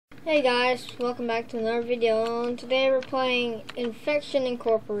Hey guys, welcome back to another video. And today we're playing Infection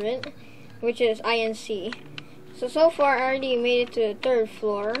Incorporate, which is INC. So far I already made it to the 3rd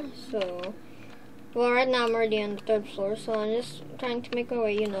floor. Well, right now I'm already on the 3rd floor, so I'm just trying to make my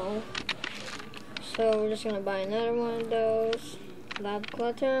way, So we're just gonna buy another one of those. Lab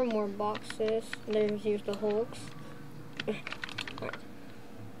clutter, more boxes. Here's the Hulks. Right.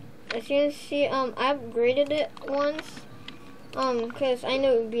 As you can see, I upgraded it once. Cause I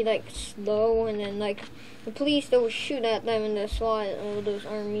know it would be like slow, and then like the police, they would shoot at them and the SWAT, all those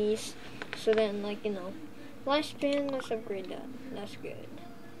armies. So then, lifespan, let's upgrade that. That's good.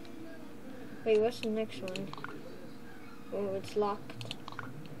 Wait, what's the next one? Oh, it's locked.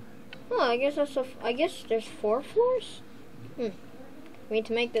 Oh, I guess I guess there's 4 floors. We need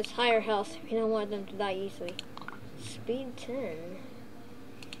to make this higher health. We don't want them to die easily. Speed 10.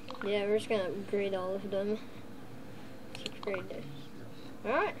 Yeah, we're just gonna upgrade all of them. Upgrade this.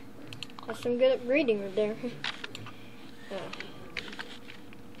 Alright. That's some good upgrading right there.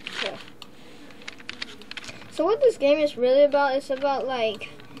 Yeah. So what this game is really about, it's about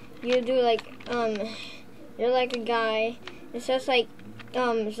you do you're like a guy. It says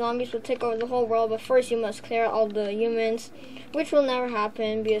zombies will take over the whole world, but first you must clear out all the humans, which will never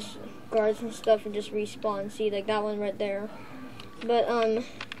happen because guards and stuff will just respawn. See, like that one right there. But then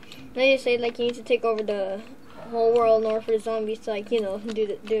you say you need to take over the whole world in order for the zombies to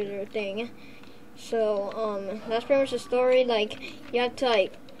do their thing. So that's pretty much the story. You have to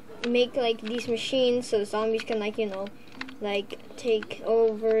make these machines so the zombies can take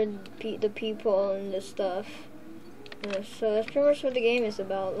over the people and the stuff. So that's pretty much what the game is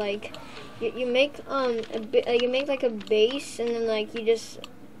about. You make a base, and then you just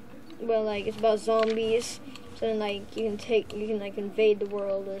it's about zombies. So then you can invade the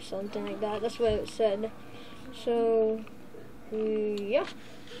world or something like that. That's what it said. So yeah.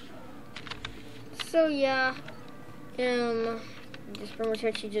 Just pretty much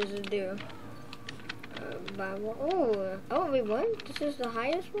what you just do. Oh wait, what? This is the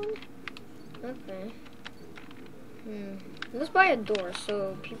highest one? Okay. Let's buy a door,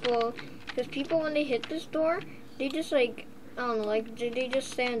 so because people when they hit this door, they just I don't know, they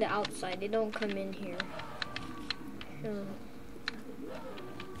just stay on the outside. They don't come in here.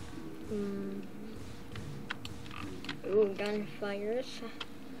 Ooh, gunfires.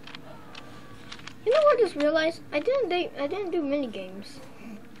 You know what I just realized? I didn't do mini games.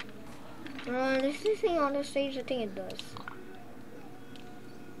 There's this thing on the stage. I think it does.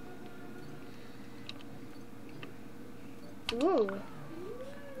 Ooh.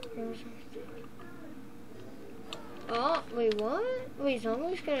 Oh, wait, what? Wait,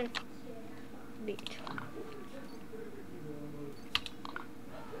 someone's gonna beat.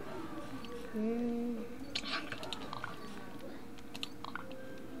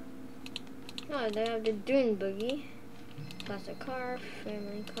 Oh, they have the dune buggy, classic car,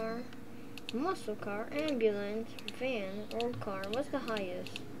 family car, muscle car, ambulance, van, old car. What's the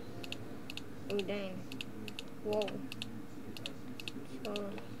highest? Oh dang! Whoa! So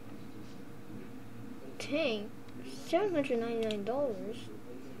tank, $799.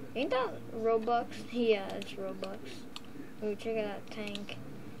 Ain't that Robux? Yeah, it's Robux. Oh, check out that tank.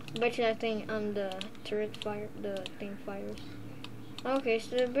 Bet you that thing the turret the thing fires. Okay,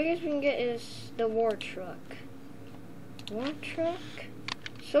 so the biggest we can get is the war truck. War truck?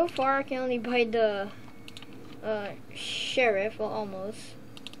 So far I can only buy the sheriff, well almost.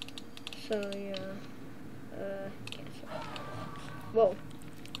 So yeah. Cancel. Whoa.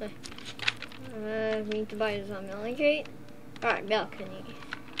 We need to buy the zombie only gate. Alright, balcony.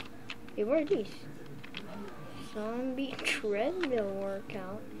 Hey, what are these? Zombie treadmill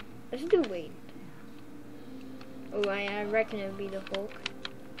workout. Let's do weight. Oh, I reckon it would be the Hulk.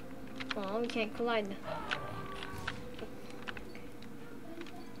 Oh, we can't collide.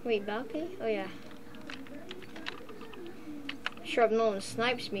 Wait, balcony? Oh, yeah. Sure if no one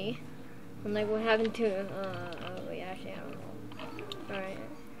snipes me. I'm what happened to, wait, actually, I don't know. Alright.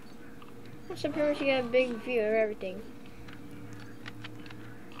 That's apparently you got a big view of everything.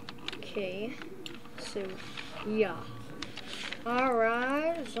 Okay. So, yeah.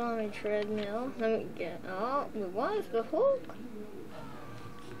 Alright, zombie treadmill. Let me get. Oh, what is the Hulk?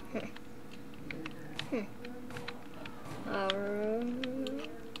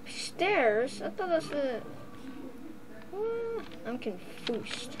 Stairs? I thought that's the. I'm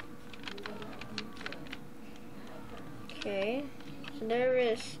confused. Okay, so there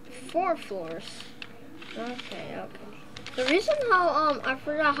is 4 floors. Okay. The reason how I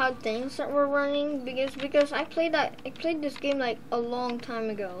forgot how things were running because I played this game a long time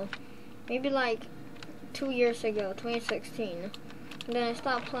ago, maybe 2 years ago, 2016. And then I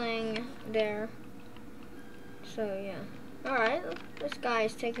stopped playing there. So yeah. Alright, this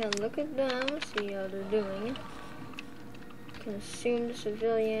guy's taking a look at them, see how they're doing. Consume the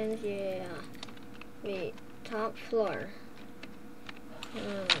civilians, yeah. Wait, top floor.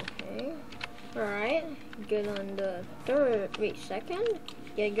 Okay. Alright, good on the third, wait, second?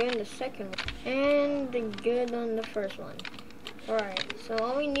 Yeah, good on the second one. And good on the first one. Alright, so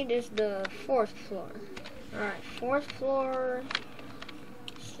all we need is the fourth floor. Alright, fourth floor.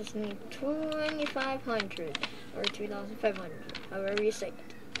 Just need 2,500 or 2,500, however you say it.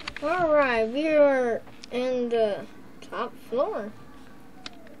 Alright, we are in the top floor.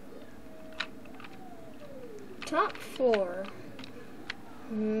 Top floor.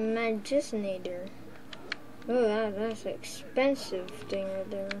 Magicinator. Oh, that's an expensive thing right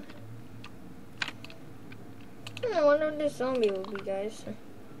there. I wonder what this zombie will be, guys.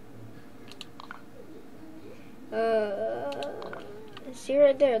 See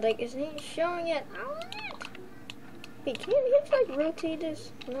right there, like, isn't it showing it out? Wait, can you just like rotate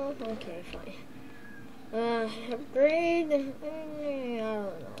this? No? Okay, fine. Upgrade? I don't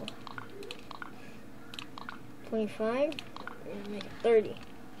know. 25? Make it 30.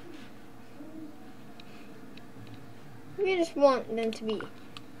 We just want them to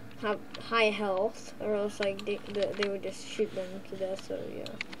have high health, or else like they would just shoot them to death. So yeah.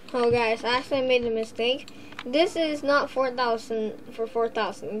 Oh guys, I actually made a mistake. This is not 4,000 for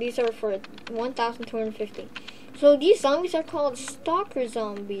 4,000. These are for 1,250. So these zombies are called stalker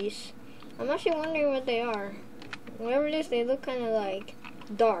zombies. I'm actually wondering what they are. Whatever it is, they look kind of like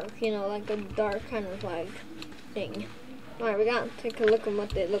dark. You know, like a dark kind of like thing. Alright, we gotta take a look at what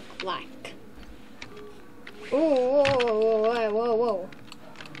they look like. Ooh, whoa, whoa, whoa, whoa.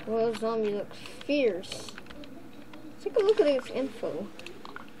 Well, zombie looks fierce. Let's take a look at its info.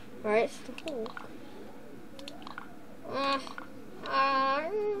 Alright, it's the Hulk.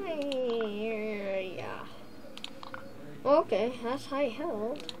 Yeah. Okay, that's high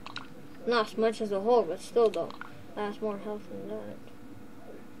health. Not as much as the Hulk, but still though. That's more health than that.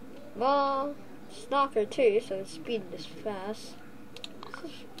 Well, Stalker too, so his speed is fast. Let's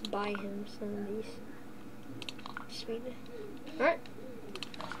just buy him some of these. Speed. Alright.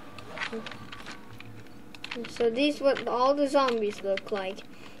 So these what all the zombies look like.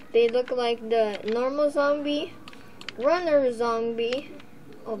 They look like the normal zombie, runner zombie.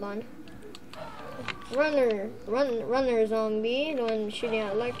 Hold on. Runner zombie, the one shooting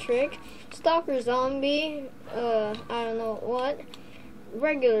out electric. Stalker zombie, I don't know what.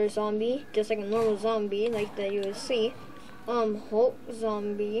 Regular zombie, just like a normal zombie, like that you would see. Hulk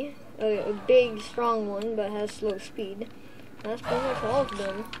zombie, a big, strong one, but has slow speed. That's pretty much all of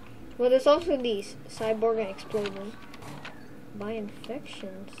them. Well, there's also these cyborg and explosion. Buy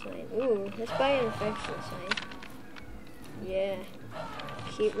infection sign. Ooh, let's buy an infection sign. Yeah.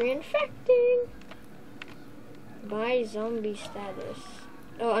 Keep reinfecting. Buy zombie status.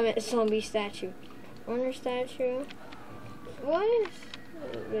 Oh, I meant zombie statue. Runner statue. What?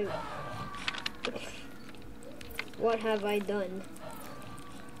 Wait. What have I done?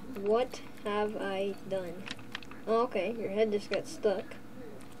 What have I done? Oh, okay, your head just got stuck.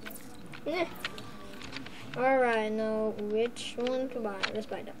 Nah. Alright, now which one to buy? Let's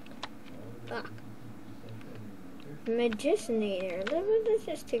buy that. Ah. Magicinator. Let's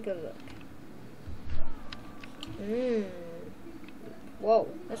just take a look. Whoa,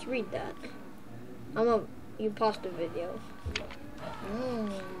 let's read that. You paused the video.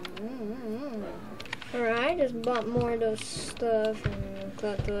 Alright, just bought more of those stuff and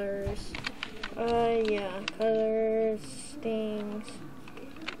cutlers. Yeah, colors, things.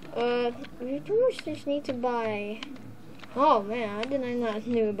 We pretty much just need to buy. Oh man, how did I not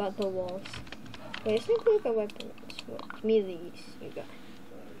knew about the walls? Wait, let's take a look at weapons. What melees you got?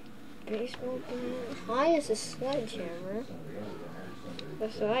 Baseball bat. High is a sledgehammer.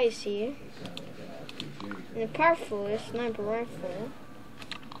 That's what I see. And a powerful is sniper rifle.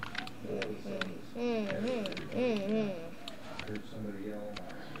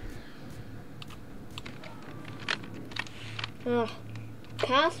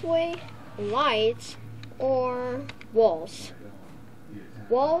 Pathway, lights, or walls.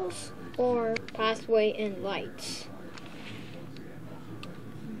 Walls or pathway and lights.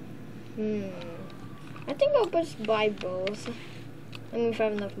 I think I'll just buy both. I mean, if I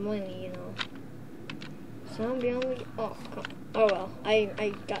have enough money, you know. Zombie only. Oh, come. Oh well,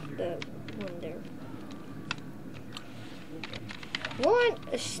 I got the one there.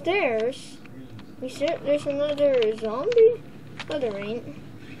 What? Stairs? We said there's another zombie? Oh, there ain't.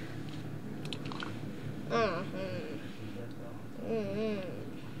 I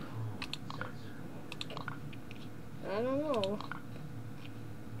don't know.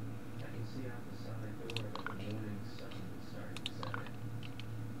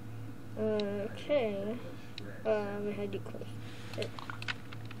 Okay. We had you close.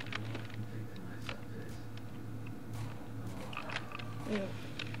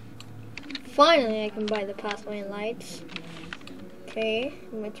 Finally, I can buy the pathway lights. Okay,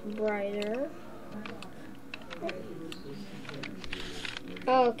 much brighter.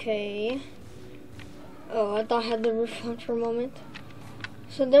 Okay. Oh, I thought I had the roof on for a moment.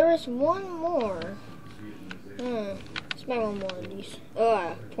 So there is one more. Let's buy one more of these.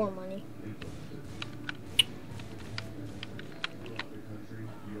 Oh, poor money.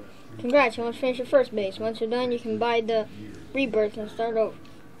 Congrats, you almost finished your first base. Once you're done, you can buy the rebirth and start over.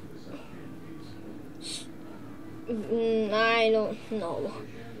 I don't know.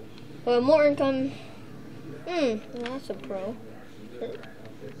 But more income. That's a pro.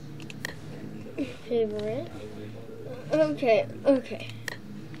 Favorite. Okay.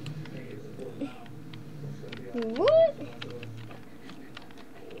 What?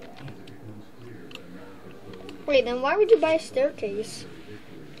 Wait, then why would you buy a staircase?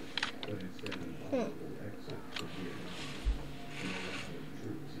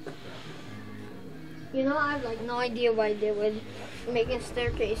 You know, I have like no idea why they would make a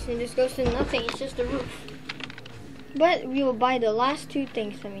staircase and just goes to nothing. It's just a roof. But we will buy the last two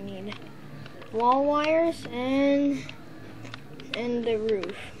things that we need: wall wires and the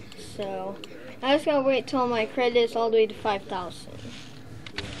roof. So I just gotta wait till my credits all the way to 5,000.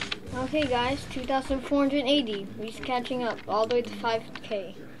 Okay, guys, 2,480. We're catching up all the way to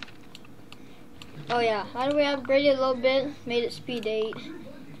 5K. Oh yeah, how do we upgrade it a little bit? Made it speed 8,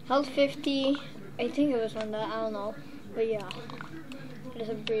 health 50. I think it was on that. I don't know, but yeah, just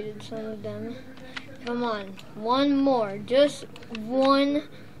upgraded some of them. Come on, one more, just one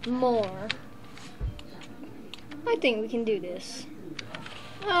more. I think we can do this.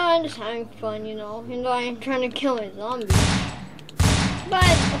 I'm just having fun, you know, even though I'm trying to kill a zombie. But,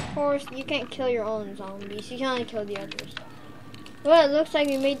 of course, you can't kill your own zombies. You can only kill the others. Well, it looks like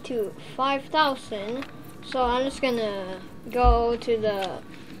we made to 5,000. So I'm just gonna go to the,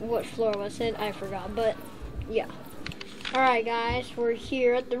 what floor was it? I forgot, but yeah. Alright guys, we're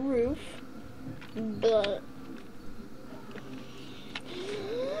here at the roof. But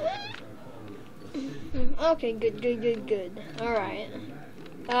okay, good. Alright.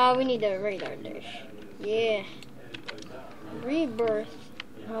 We need a radar dish. Yeah. Rebirth.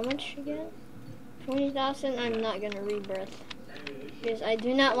 How much again? 20,000. I'm not gonna rebirth because I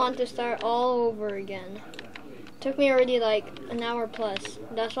do not want to start all over again. Took me already like an hour plus.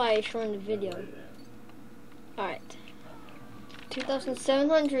 That's why I shortened the video. Alright.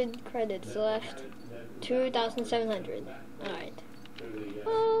 2,700 credits left. 2,700. Alright.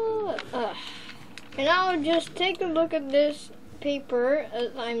 And I'll just take a look at this paper.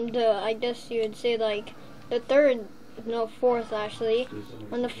 I'm the, I guess you would say like the third, no, fourth actually.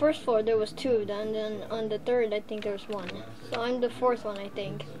 On the first floor there was 2 of them, and then on the third I think there was 1. So I'm the 4th one, I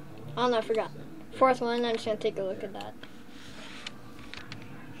think. Oh no, I forgot. 4th one, I'm just gonna take a look at that.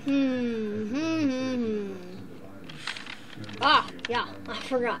 Ah, yeah, I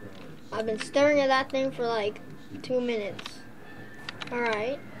forgot. I've been staring at that thing for like 2 minutes.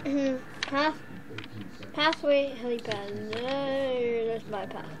 Alright. Pathway, helipad. Let's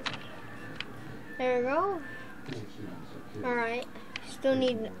bypass. There we go. Alright. Still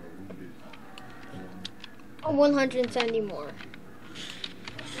need 170 more.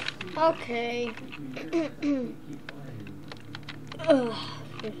 Okay.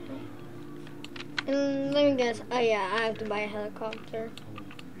 And let me guess. Oh yeah, I have to buy a helicopter.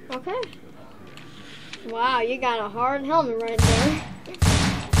 Okay. Wow, you got a hard helmet right there.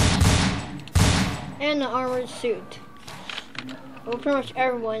 And an armored suit. Well, pretty much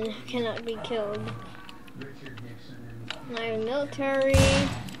everyone cannot be killed. Not even military,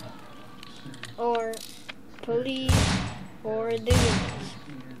 or police, or the humans.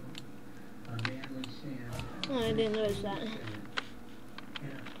 Oh, I didn't notice that.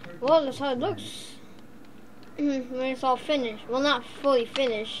 Well, that's how it looks when it's all finished. Well, not fully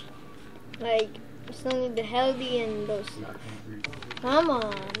finished. Like, still need the heli and those stuff. Come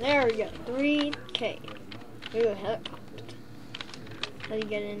on, there we go. 3K. Ooh, helicopter. How do you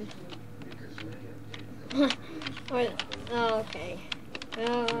get in? Oh, okay.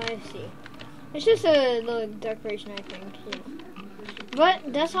 Oh, I see. It's just a little decoration, I think. Yeah.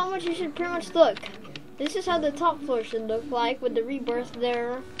 But that's how much you should pretty much look. This is how the top floor should look like with the rebirth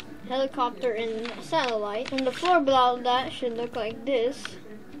there, helicopter and satellite. And the floor below that should look like this.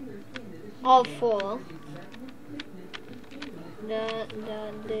 All full.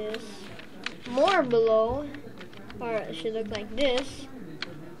 This. More below. Or it should look like this.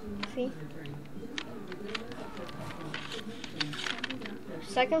 See?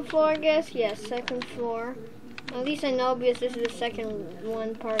 second floor, I guess. Yes, second floor. At least I know because this is the second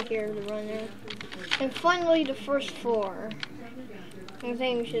one part here of the runner. And finally, the first floor. I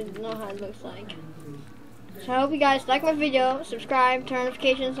think we should know how it looks like. So I hope you guys like my video, subscribe, turn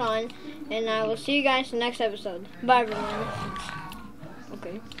notifications on, and I will see you guys in the next episode. Bye, everyone.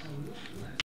 Okay.